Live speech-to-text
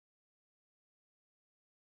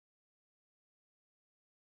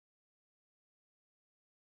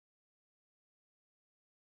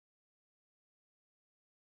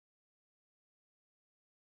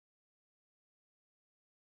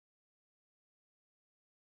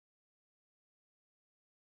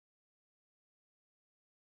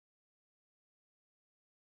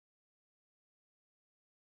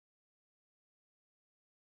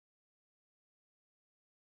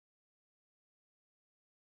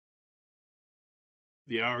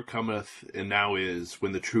The hour cometh, and now is,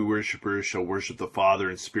 when the true worshippers shall worship the Father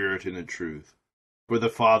in spirit and in truth. For the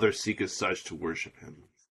Father seeketh such to worship him.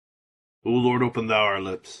 O Lord, open thou our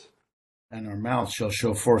lips. And our mouth shall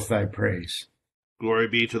show forth thy praise. Glory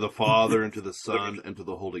be to the Father, and to the Son, and to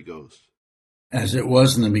the Holy Ghost. As it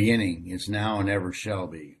was in the beginning, is now, and ever shall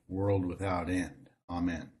be, world without end.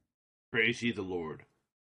 Amen. Praise ye the Lord.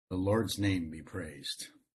 The Lord's name be praised.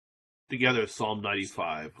 Together, Psalm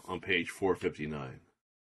 95 on page 459.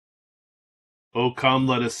 O come,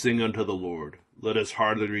 let us sing unto the Lord. Let us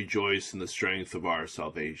heartily rejoice in the strength of our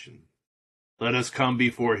salvation. Let us come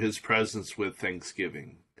before his presence with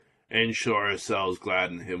thanksgiving, and show ourselves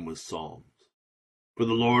glad in him with psalms. For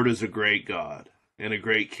the Lord is a great God, and a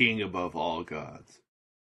great King above all gods.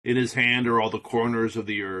 In his hand are all the corners of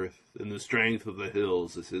the earth, and the strength of the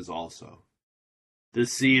hills is his also. The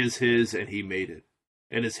sea is his, and he made it,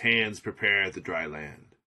 and his hands prepared the dry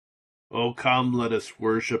land. O come, let us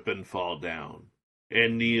worship and fall down,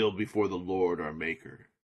 and kneel before the Lord our Maker.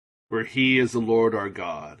 For he is the Lord our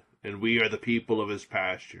God, and we are the people of his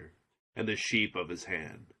pasture, and the sheep of his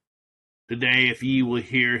hand. Today, if ye will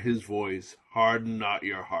hear his voice, harden not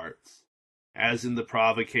your hearts, as in the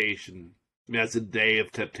provocation, as the day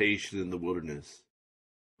of temptation in the wilderness,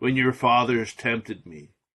 when your fathers tempted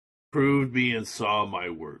me, proved me, and saw my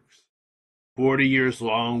works. 40 years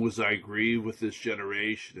long was I grieved with this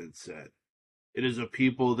generation, and said, it is a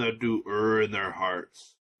people that do err in their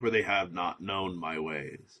hearts, for they have not known my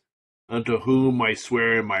ways, unto whom I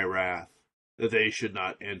swear in my wrath, that they should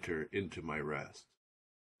not enter into my rest.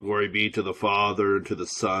 Glory be to the Father, and to the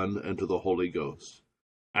Son, and to the Holy Ghost,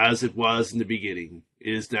 as it was in the beginning,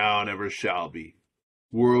 is now, and ever shall be,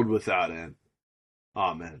 world without end.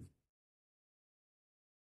 Amen.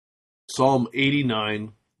 Psalm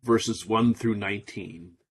 89, verses 1 through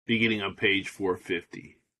 19, beginning on page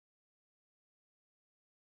 450.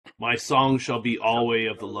 My song shall be alway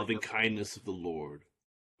of the loving kindness of the Lord.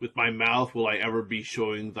 With my mouth will I ever be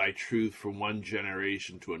showing thy truth from one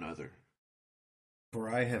generation to another. For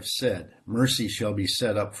I have said, mercy shall be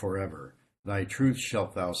set up forever. Thy truth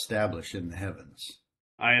shalt thou establish in the heavens.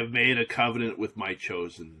 I have made a covenant with my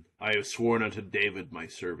chosen. I have sworn unto David my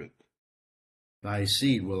servant. Thy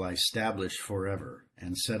seed will I establish forever,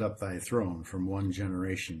 and set up thy throne from one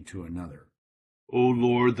generation to another. O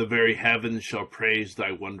Lord, the very heavens shall praise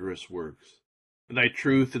thy wondrous works, and thy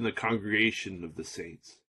truth in the congregation of the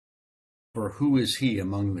saints. For who is he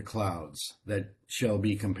among the clouds that shall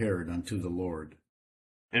be compared unto the Lord?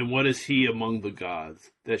 And what is he among the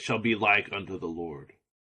gods that shall be like unto the Lord?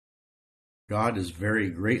 God is very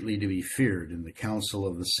greatly to be feared in the council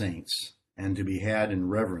of the saints, and to be had in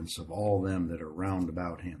reverence of all them that are round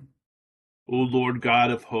about him. O Lord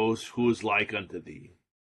God of hosts, who is like unto thee?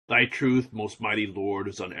 Thy truth, most mighty Lord,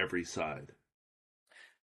 is on every side.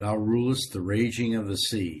 Thou rulest the raging of the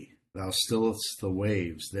sea. Thou stillest the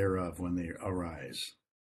waves thereof when they arise.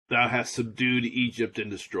 Thou hast subdued Egypt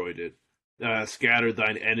and destroyed it. Thou hast scattered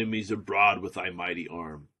thine enemies abroad with thy mighty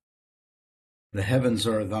arm. The heavens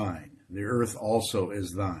are thine, the earth also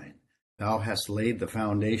is thine. Thou hast laid the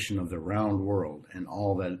foundation of the round world, and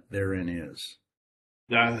all that therein is.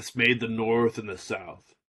 Thou hast made the north and the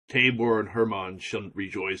south. Tabor and Hermon shall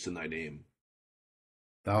rejoice in thy name.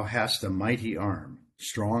 Thou hast a mighty arm,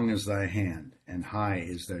 strong is thy hand, and high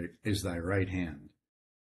is thy right hand.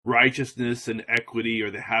 Righteousness and equity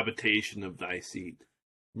are the habitation of thy seat.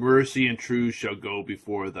 Mercy and truth shall go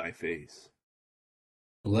before thy face.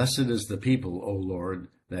 Blessed is the people, O Lord,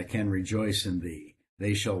 that can rejoice in thee.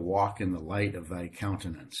 They shall walk in the light of thy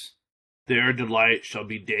countenance. Their delight shall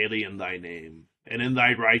be daily in thy name, and in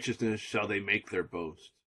thy righteousness shall they make their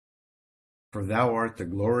boast. For thou art the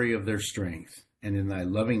glory of their strength, and in thy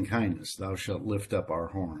loving kindness thou shalt lift up our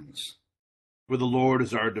horns. For the Lord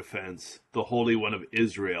is our defense, the Holy One of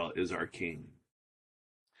Israel is our King.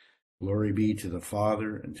 Glory be to the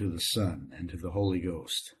Father, and to the Son, and to the Holy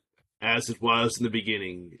Ghost. As it was in the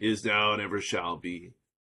beginning, is now, and ever shall be,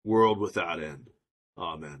 world without end.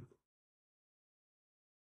 Amen.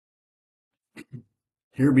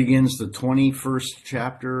 Here begins the 21st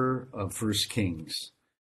chapter of 1 Kings.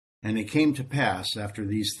 And it came to pass after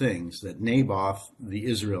these things that Naboth the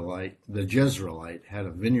Jezreelite, had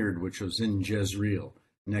a vineyard which was in Jezreel,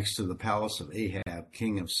 next to the palace of Ahab,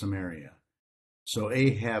 king of Samaria. So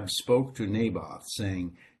Ahab spoke to Naboth,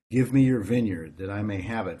 saying, Give me your vineyard, that I may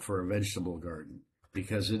have it for a vegetable garden,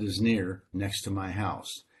 because it is near, next to my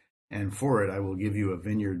house, and for it I will give you a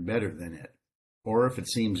vineyard better than it. Or if it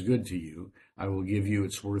seems good to you, I will give you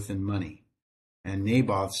its worth in money. And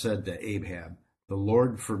Naboth said to Ahab, The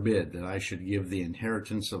Lord forbid that I should give the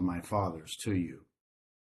inheritance of my fathers to you.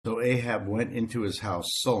 So Ahab went into his house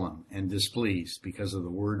sullen and displeased because of the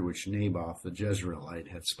word which Naboth the Jezreelite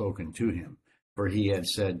had spoken to him. For he had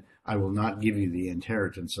said, I will not give you the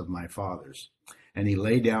inheritance of my fathers. And he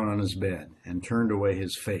lay down on his bed, and turned away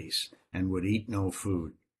his face, and would eat no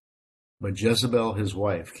food. But Jezebel his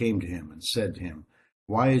wife came to him, and said to him,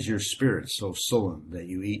 Why is your spirit so sullen that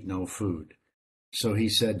you eat no food? So he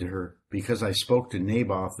said to her, Because I spoke to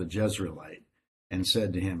Naboth the Jezreelite, and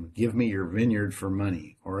said to him, Give me your vineyard for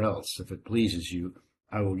money, or else, if it pleases you,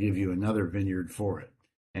 I will give you another vineyard for it.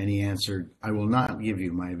 And he answered, I will not give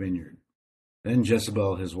you my vineyard. Then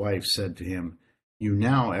Jezebel his wife said to him, You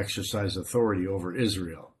now exercise authority over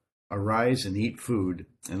Israel. Arise and eat food,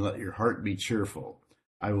 and let your heart be cheerful.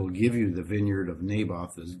 I will give you the vineyard of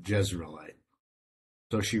Naboth the Jezreelite.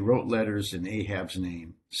 So she wrote letters in Ahab's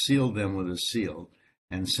name, sealed them with a seal,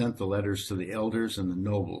 and sent the letters to the elders and the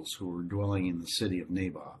nobles who were dwelling in the city of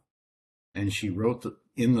Naboth. And she wrote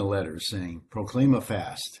in the letters, saying, Proclaim a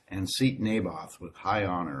fast, and seat Naboth with high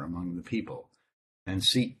honor among the people, and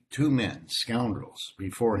seat 2 men, scoundrels,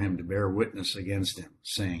 before him to bear witness against him,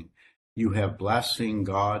 saying, You have blasphemed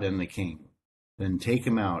God and the king. Then take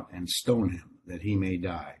him out and stone him, that he may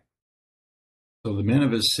die. So the men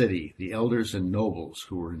of his city, the elders and nobles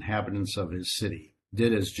who were inhabitants of his city,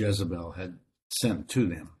 did as Jezebel had sent to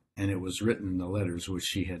them, and it was written in the letters which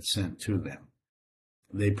she had sent to them.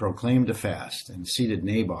 They proclaimed a fast, and seated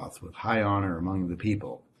Naboth with high honor among the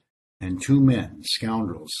people. And 2 men,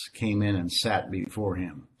 scoundrels, came in and sat before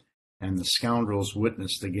him. And the scoundrels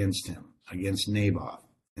witnessed against him, against Naboth,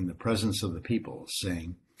 in the presence of the people,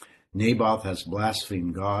 saying, Naboth has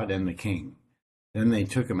blasphemed God and the king. Then they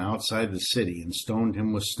took him outside the city and stoned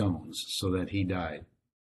him with stones, so that he died.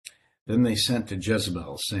 Then they sent to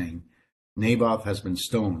Jezebel, saying, Naboth has been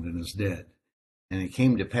stoned and is dead. And it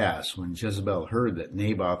came to pass, when Jezebel heard that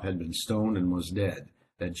Naboth had been stoned and was dead,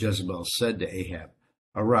 that Jezebel said to Ahab,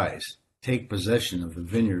 Arise, take possession of the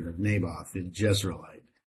vineyard of Naboth the Jezreelite,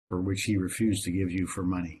 for which he refused to give you for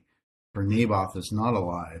money. For Naboth is not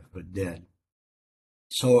alive, but dead.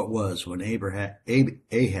 So it was, when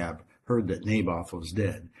Ahab heard that Naboth was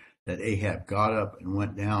dead, that Ahab got up and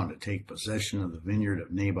went down to take possession of the vineyard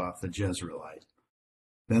of Naboth the Jezreelite.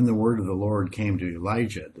 Then the word of the Lord came to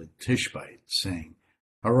Elijah the Tishbite, saying,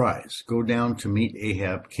 Arise, go down to meet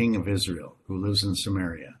Ahab king of Israel, who lives in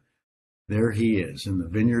Samaria. There he is, in the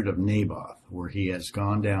vineyard of Naboth, where he has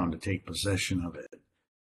gone down to take possession of it.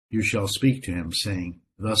 You shall speak to him, saying,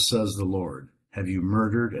 Thus says the Lord, Have you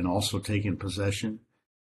murdered and also taken possession?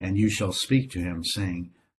 And you shall speak to him,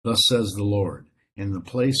 saying, Thus says the Lord, In the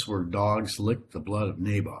place where dogs licked the blood of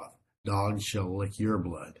Naboth, dogs shall lick your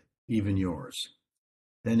blood, even yours.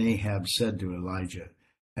 Then Ahab said to Elijah,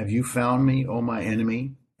 Have you found me, O my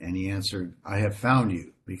enemy? And he answered, I have found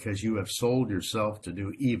you, because you have sold yourself to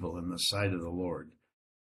do evil in the sight of the Lord.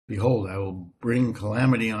 Behold, I will bring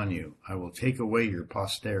calamity on you. I will take away your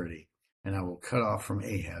posterity, and I will cut off from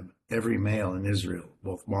Ahab every male in Israel,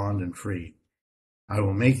 both bond and free. I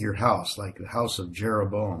will make your house like the house of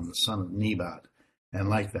Jeroboam the son of Nebat, and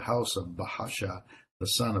like the house of Baasha the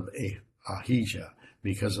son of Ahijah,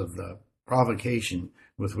 because of the provocation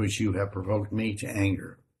with which you have provoked me to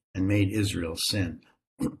anger, and made Israel sin.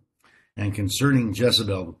 And concerning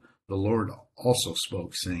Jezebel, the Lord also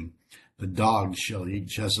spoke, saying, The dogs shall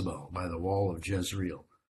eat Jezebel by the wall of Jezreel.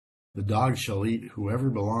 The dogs shall eat whoever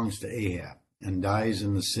belongs to Ahab, and dies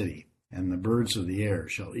in the city, and the birds of the air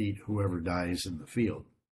shall eat whoever dies in the field.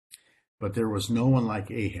 But there was no one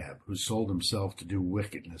like Ahab, who sold himself to do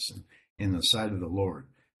wickedness in the sight of the Lord,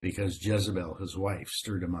 because Jezebel his wife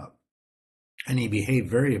stirred him up. And he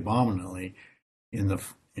behaved very abominably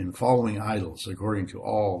in following idols, according to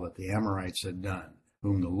all that the Amorites had done,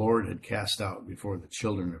 whom the Lord had cast out before the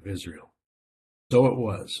children of Israel. So it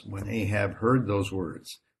was, when Ahab heard those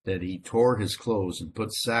words, that he tore his clothes and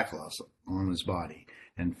put sackcloth on his body,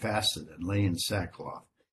 and fasted and lay in sackcloth,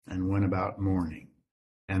 and went about mourning.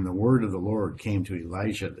 And the word of the Lord came to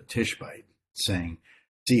Elijah the Tishbite, saying,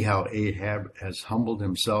 See how Ahab has humbled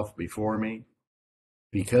himself before me?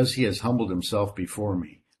 Because he has humbled himself before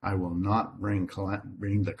me, I will not bring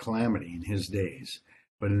the calamity in his days,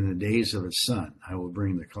 but in the days of his son I will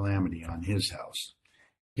bring the calamity on his house.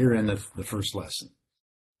 Here endeth the first lesson.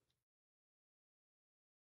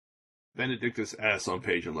 Benedictus S. on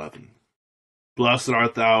page 11. Blessed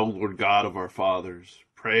art thou, Lord God of our fathers,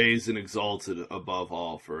 praised and exalted above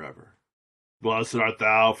all forever. Blessed art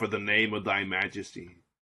thou for the name of thy majesty,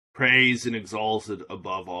 praised and exalted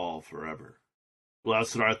above all forever.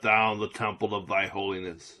 Blessed art thou in the temple of thy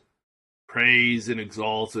holiness, praised and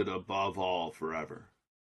exalted above all forever.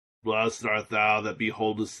 Blessed art thou that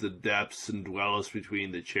beholdest the depths and dwellest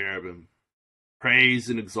between the cherubim, praised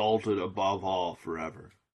and exalted above all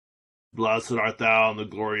forever. Blessed art thou on the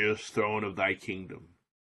glorious throne of thy kingdom,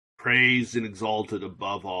 praised and exalted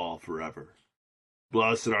above all forever.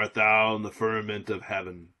 Blessed art thou in the firmament of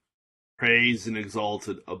heaven, praised and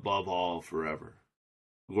exalted above all forever.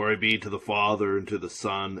 Glory be to the Father, and to the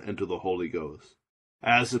Son, and to the Holy Ghost,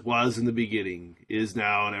 as it was in the beginning, is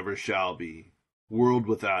now, and ever shall be, world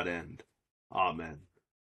without end. Amen.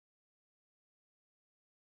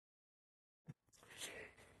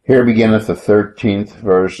 Here beginneth the 13th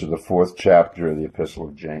verse of the 4th chapter of the Epistle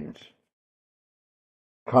of James.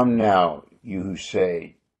 Come now, you who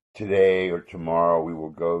say, today or tomorrow we will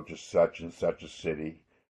go to such and such a city,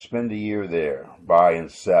 spend a year there, buy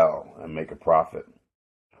and sell, and make a profit.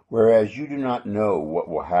 Whereas you do not know what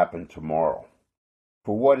will happen tomorrow.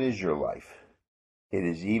 For what is your life? It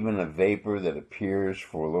is even a vapor that appears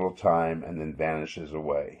for a little time and then vanishes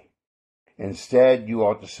away. Instead, you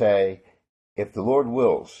ought to say, if the Lord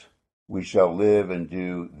wills, we shall live and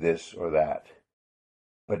do this or that.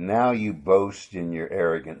 But now you boast in your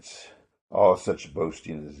arrogance. All such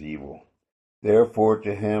boasting is evil. Therefore,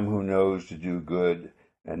 to him who knows to do good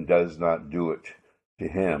and does not do it, to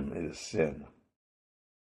him it is sin.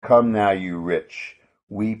 Come now, you rich,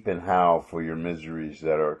 weep and howl for your miseries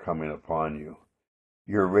that are coming upon you.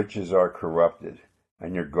 Your riches are corrupted,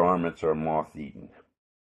 and your garments are moth-eaten.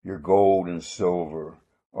 Your gold and silver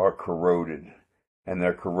are corroded, and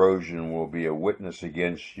their corrosion will be a witness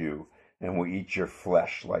against you, and will eat your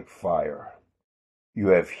flesh like fire. You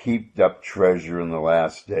have heaped up treasure in the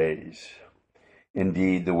last days.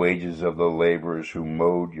 Indeed, the wages of the laborers who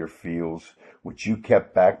mowed your fields, which you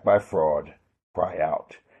kept back by fraud, cry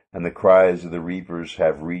out, and the cries of the reapers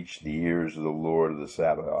have reached the ears of the Lord of the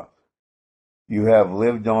Sabaoth. You have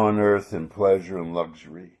lived on earth in pleasure and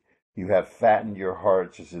luxury. You have fattened your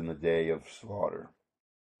hearts as in the day of slaughter.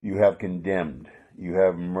 You have condemned. You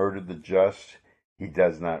have murdered the just. He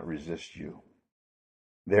does not resist you.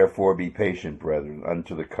 Therefore be patient, brethren,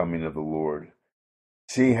 unto the coming of the Lord.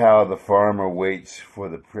 See how the farmer waits for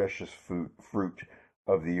the precious fruit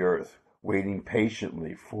of the earth, waiting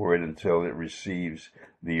patiently for it until it receives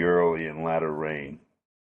the early and latter rain.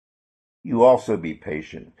 You also be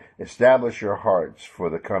patient. Establish your hearts,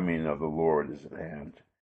 for the coming of the Lord is at hand.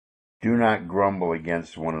 Do not grumble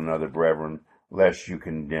against one another, brethren, lest you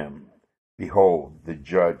condemn. Behold, the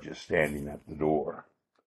judge is standing at the door.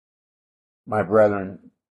 My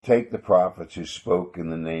brethren, take the prophets who spoke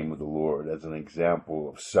in the name of the Lord as an example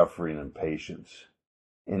of suffering and patience.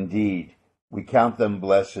 Indeed, we count them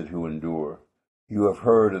blessed who endure. You have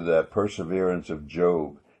heard of the perseverance of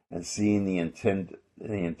Job, and seen the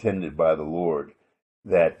intended by the Lord,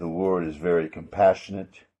 that the Lord is very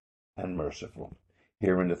compassionate and merciful.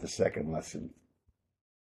 Here endeth the second lesson.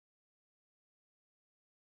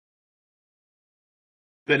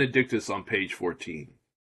 Benedictus on page 14.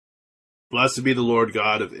 Blessed be the Lord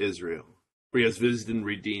God of Israel, for he has visited and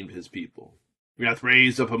redeemed his people. He hath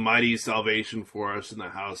raised up a mighty salvation for us in the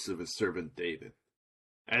house of his servant David,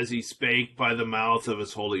 as he spake by the mouth of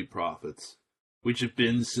his holy prophets, which have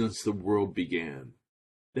been since the world began,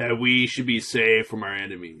 that we should be saved from our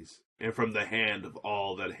enemies, and from the hand of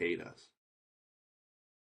all that hate us,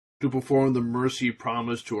 to perform the mercy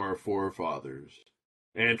promised to our forefathers,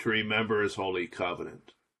 and to remember his holy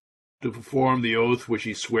covenant, to perform the oath which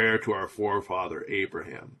he sware to our forefather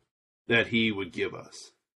Abraham, that he would give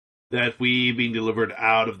us, that we, being delivered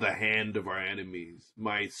out of the hand of our enemies,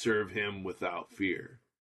 might serve him without fear,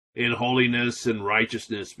 in holiness and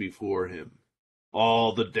righteousness before him,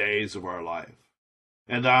 all the days of our life.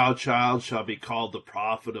 And thou, child, shalt be called the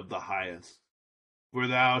prophet of the highest, for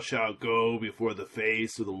thou shalt go before the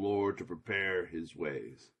face of the Lord to prepare his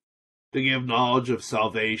ways, to give knowledge of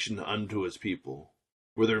salvation unto his people,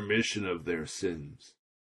 for the remission of their sins,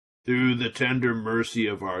 through the tender mercy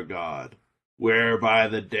of our God, whereby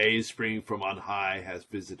the day spring from on high has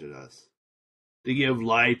visited us, to give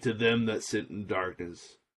light to them that sit in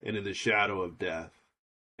darkness and in the shadow of death,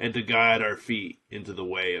 and to guide our feet into the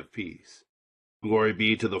way of peace. Glory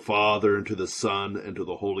be to the Father, and to the Son, and to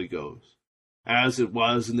the Holy Ghost, as it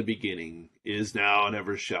was in the beginning, is now, and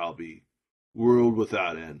ever shall be, world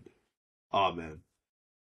without end. Amen.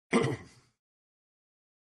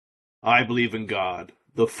 I believe in God,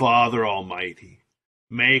 the Father Almighty,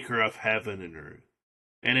 maker of heaven and earth,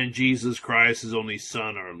 and in Jesus Christ, his only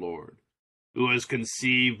Son, our Lord, who was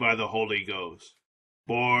conceived by the Holy Ghost,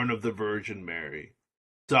 born of the Virgin Mary,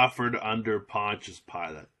 suffered under Pontius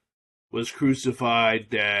Pilate, was crucified,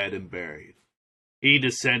 dead, and buried. He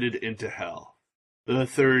descended into hell. The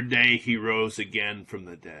third day he rose again from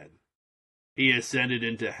the dead. He ascended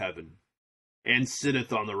into heaven, and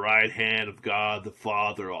sitteth on the right hand of God the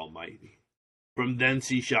Father Almighty. From thence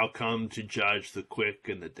he shall come to judge the quick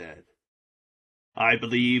and the dead. I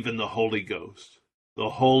believe in the Holy Ghost, the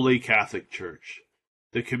holy Catholic Church,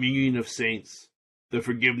 the communion of saints, the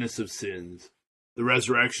forgiveness of sins, the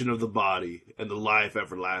resurrection of the body, and the life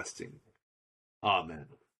everlasting. Amen.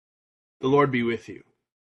 The Lord be with you.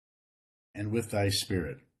 And with thy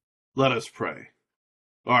spirit. Let us pray.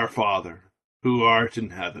 Our Father, who art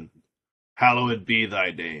in heaven, hallowed be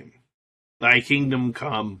thy name. Thy kingdom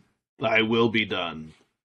come, thy will be done,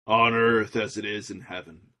 on earth as it is in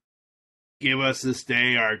heaven. Give us this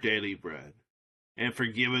day our daily bread, and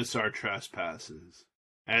forgive us our trespasses,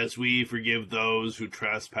 as we forgive those who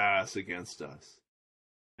trespass against us.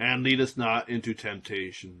 And lead us not into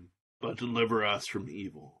temptation, but deliver us from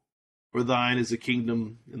evil. For thine is the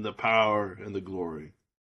kingdom, and the power, and the glory,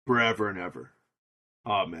 forever and ever.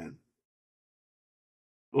 Amen.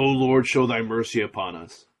 O Lord, show thy mercy upon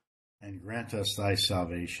us. And grant us thy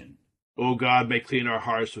salvation. O God, make clean our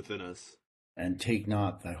hearts within us. And take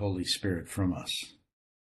not thy Holy Spirit from us.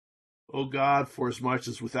 O God, forasmuch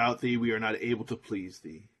as without thee we are not able to please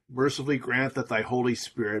thee, mercifully grant that thy Holy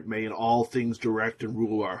Spirit may in all things direct and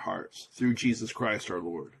rule our hearts, through Jesus Christ our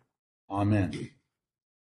Lord. Amen.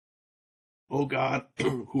 O God,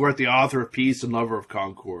 who art the author of peace and lover of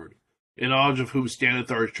concord, in knowledge of whom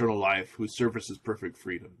standeth our eternal life, whose service is perfect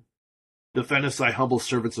freedom, defend us thy humble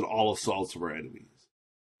servants in all assaults of our enemies,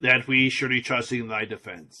 that we, surely trusting in thy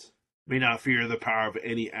defense, may not fear the power of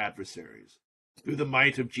any adversaries, through the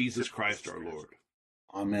might of Jesus Christ our Lord.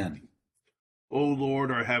 Amen. O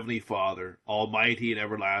Lord, our heavenly Father, almighty and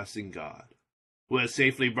everlasting God, who has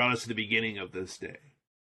safely brought us to the beginning of this day,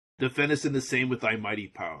 defend us in the same with thy mighty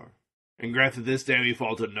power, and grant that this day we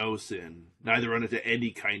fall to no sin, neither run into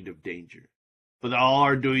any kind of danger, but that all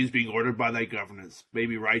our doings being ordered by thy governance may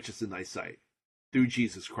be righteous in thy sight, through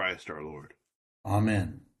Jesus Christ our Lord.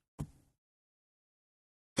 Amen.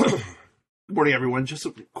 Good morning, everyone. Just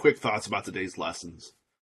some quick thoughts about today's lessons.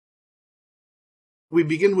 We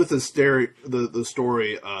begin with the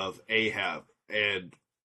story of Ahab and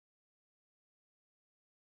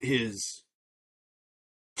his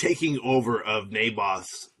taking over of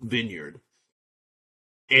Naboth's vineyard.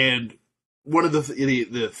 And one of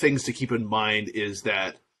the things to keep in mind is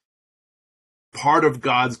that part of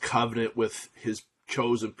God's covenant with his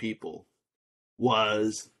chosen people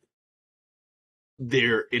was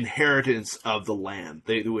their inheritance of the land.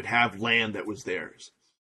 They would have land that was theirs.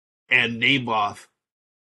 And Naboth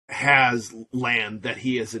has land that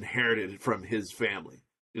he has inherited from his family.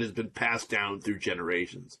 It has been passed down through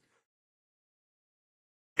generations.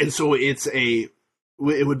 And so it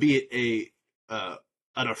would be an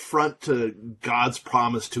affront to God's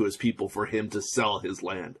promise to his people for him to sell his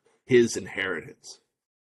land, his inheritance.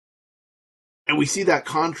 And we see that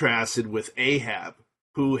contrasted with Ahab,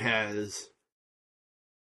 who has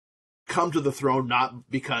come to the throne not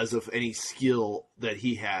because of any skill that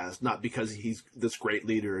he has, not because he's this great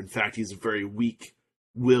leader. In fact, he's a very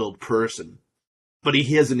weak-willed person. But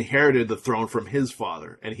he has inherited the throne from his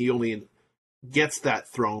father, and he only gets that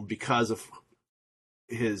throne because of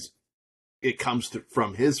it comes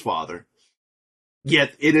from his father.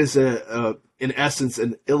 Yet it is in essence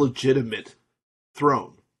an illegitimate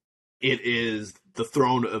throne. It is the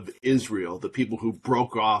throne of Israel, the people who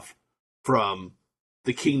broke off from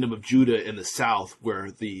the kingdom of Judah in the south,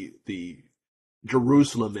 where the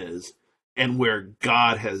Jerusalem is, and where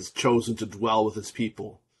God has chosen to dwell with his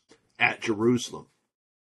people at Jerusalem.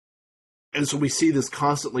 And so we see this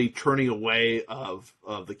constantly turning away of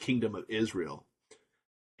the kingdom of Israel.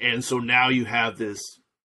 And so now you have this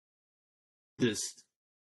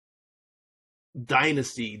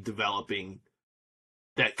dynasty developing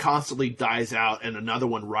that constantly dies out, and another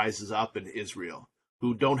one rises up in Israel,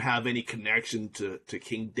 who don't have any connection to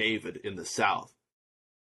King David in the south.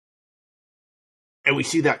 And we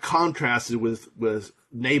see that contrasted with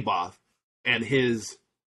Naboth and his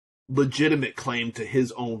legitimate claim to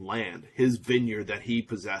his own land, his vineyard that he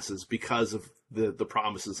possesses because of the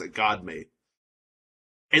promises that God made.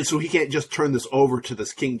 And so he can't just turn this over to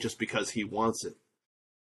this king just because he wants it.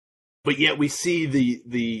 But yet we see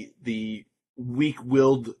the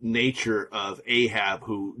weak-willed nature of Ahab,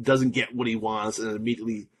 who doesn't get what he wants and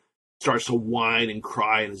immediately starts to whine and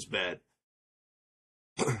cry in his bed.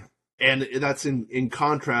 And that's in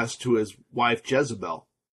contrast to his wife Jezebel.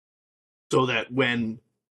 So that when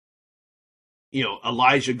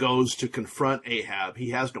Elijah goes to confront Ahab,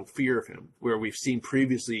 he has no fear of him, where we've seen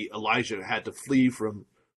previously Elijah had to flee from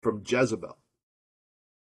Jezebel.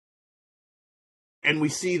 And we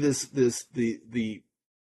see an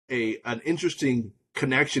interesting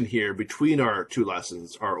connection here between our two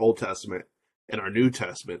lessons, our Old Testament and our New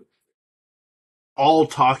Testament, all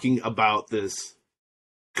talking about this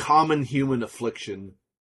common human affliction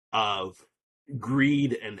of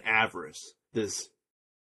greed and avarice, the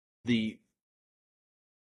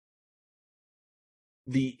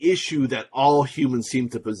issue that all humans seem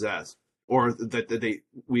to possess, or that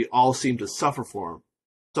we all seem to suffer from,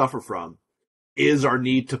 is our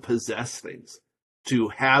need to possess things, to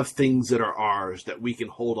have things that are ours, that we can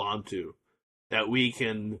hold on to, that we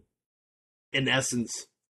can, in essence,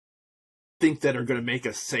 think that are going to make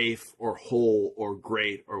us safe or whole or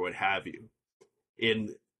great or what have you.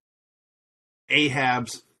 In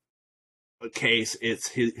Ahab's case, it's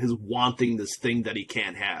his wanting this thing that he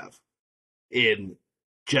can't have. In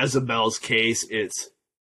Jezebel's case, it's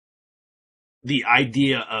the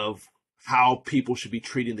idea of how people should be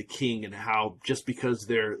treating the king, and how just because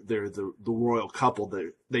they're the royal couple,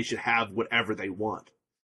 they should have whatever they want,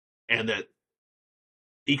 and that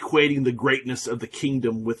equating the greatness of the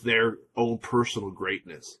kingdom with their own personal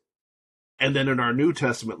greatness. And then in our New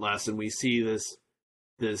Testament lesson, we see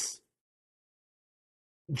this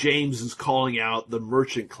James is calling out the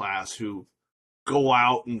merchant class who go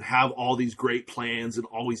out and have all these great plans and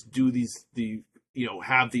always do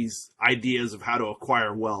have these ideas of how to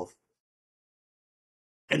acquire wealth,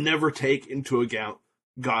 and never take into account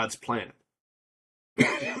God's plan.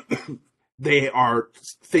 They are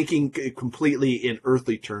thinking completely in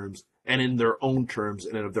earthly terms and in their own terms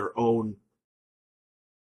and of their own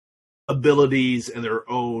abilities and their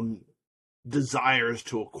own desires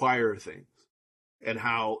to acquire things, and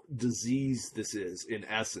how diseased this is in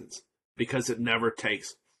essence, because it never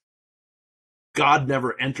takes, God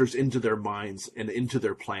never enters into their minds and into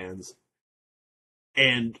their plans.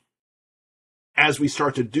 And as we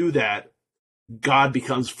start to do that, God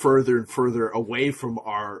becomes further and further away from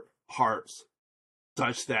our hearts,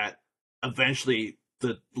 such that eventually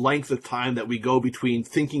the length of time that we go between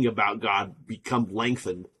thinking about God become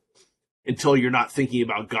lengthened, until you're not thinking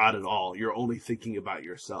about God at all. You're only thinking about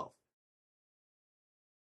yourself.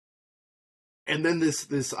 And then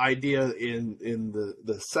this idea in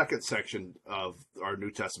the second section of our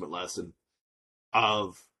New Testament lesson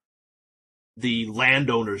of the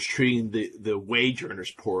landowners treating the wage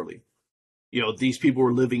earners poorly. These people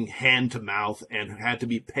were living hand to mouth and had to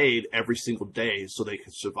be paid every single day so they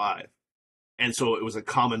could survive. And so it was a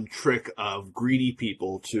common trick of greedy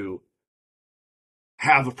people to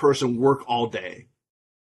have a person work all day,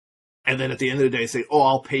 and then at the end of the day say, "Oh,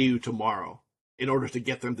 I'll pay you tomorrow," in order to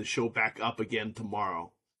get them to show back up again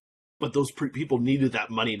tomorrow. But those people needed that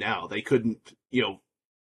money now. They couldn't,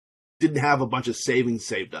 didn't have a bunch of savings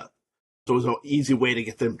saved up. So it was an easy way to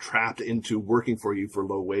get them trapped into working for you for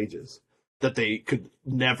low wages, that they could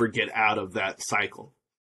never get out of that cycle.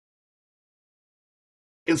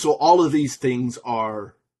 And so all of these things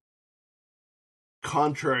are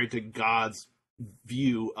contrary to God's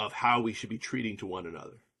view of how we should be treating to one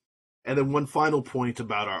another. And then one final point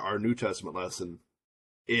about our New Testament lesson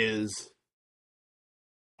is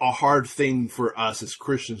a hard thing for us as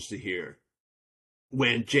Christians to hear,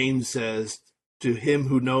 when James says, "To him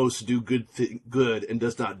who knows to do good and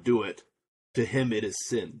does not do it, to him it is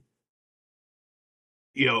sin."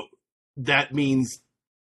 That means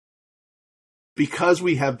because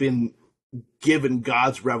we have been given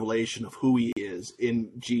God's revelation of who he is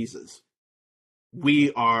in Jesus,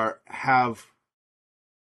 we have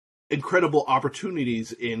incredible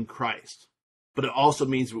opportunities in Christ, but it also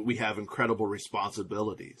means that we have incredible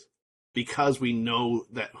responsibilities because we know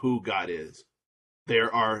that who God is.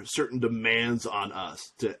 There are certain demands on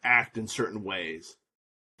us to act in certain ways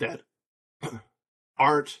that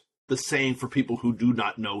aren't the same for people who do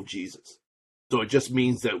not know Jesus. So it just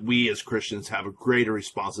means that we as Christians have a greater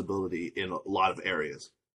responsibility in a lot of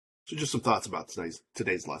areas. So just some thoughts about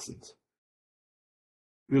today's lessons.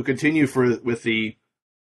 We'll continue with the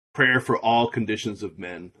prayer for all conditions of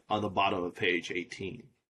men on the bottom of page 18.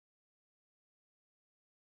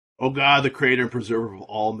 O God, the creator and preserver of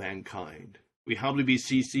all mankind, we humbly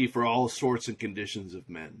beseech thee for all sorts and conditions of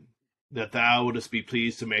men, that thou wouldest be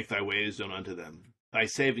pleased to make thy ways known unto them, thy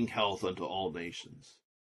saving health unto all nations.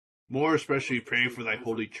 More especially we pray for thy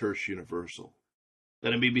holy church universal,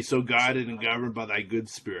 that it may be so guided and governed by thy good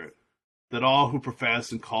spirit, that all who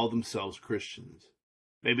profess and call themselves Christians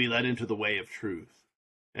may be led into the way of truth,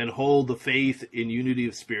 and hold the faith in unity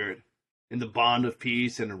of spirit, in the bond of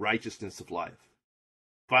peace and in righteousness of life.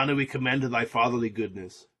 Finally, we commend to thy fatherly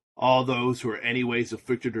goodness all those who are any ways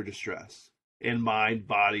afflicted or distressed, in mind,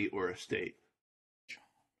 body, or estate.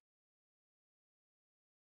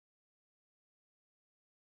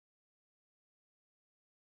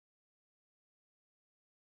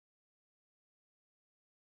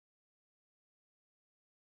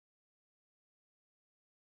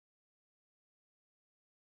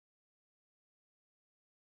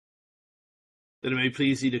 that it may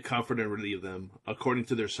please thee to comfort and relieve them according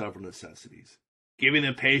to their several necessities, giving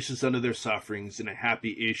them patience under their sufferings and a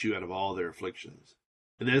happy issue out of all their afflictions.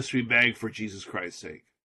 And this we beg for Jesus Christ's sake.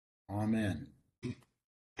 Amen.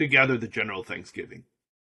 Together the general thanksgiving.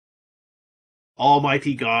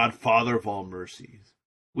 Almighty God, Father of all mercies,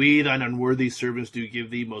 we, thine unworthy servants, do give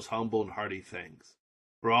thee most humble and hearty thanks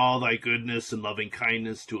for all thy goodness and loving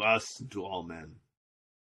kindness to us and to all men.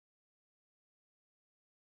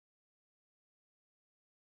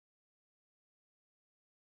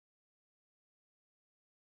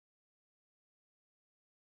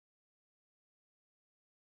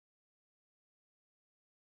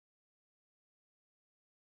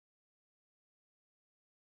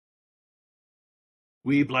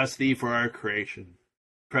 We bless thee for our creation,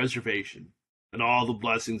 preservation, and all the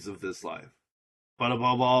blessings of this life, but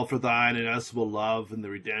above all for thine inestimable love and the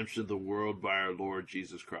redemption of the world by our Lord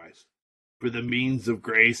Jesus Christ, for the means of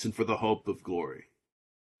grace and for the hope of glory.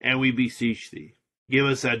 And we beseech thee, give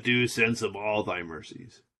us that due sense of all thy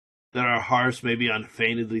mercies, that our hearts may be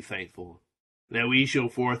unfeignedly thankful, and that we show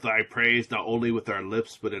forth thy praise not only with our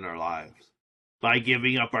lips but in our lives, by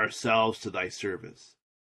giving up ourselves to thy service,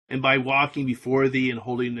 and by walking before thee in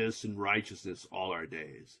holiness and righteousness all our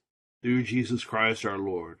days. Through Jesus Christ our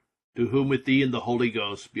Lord, to whom with thee and the Holy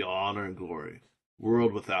Ghost be honor and glory,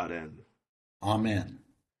 world without end. Amen.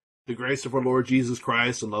 The grace of our Lord Jesus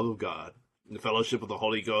Christ and love of God, and the fellowship of the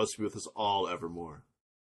Holy Ghost be with us all evermore.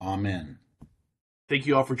 Amen. Thank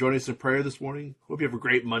you all for joining us in prayer this morning. Hope you have a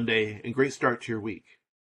great Monday and great start to your week.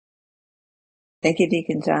 Thank you,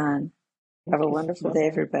 Deacon John. Have a wonderful day,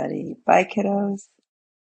 everybody. Bye, kiddos.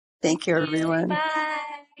 Thank you, everyone. Bye.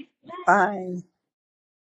 Bye.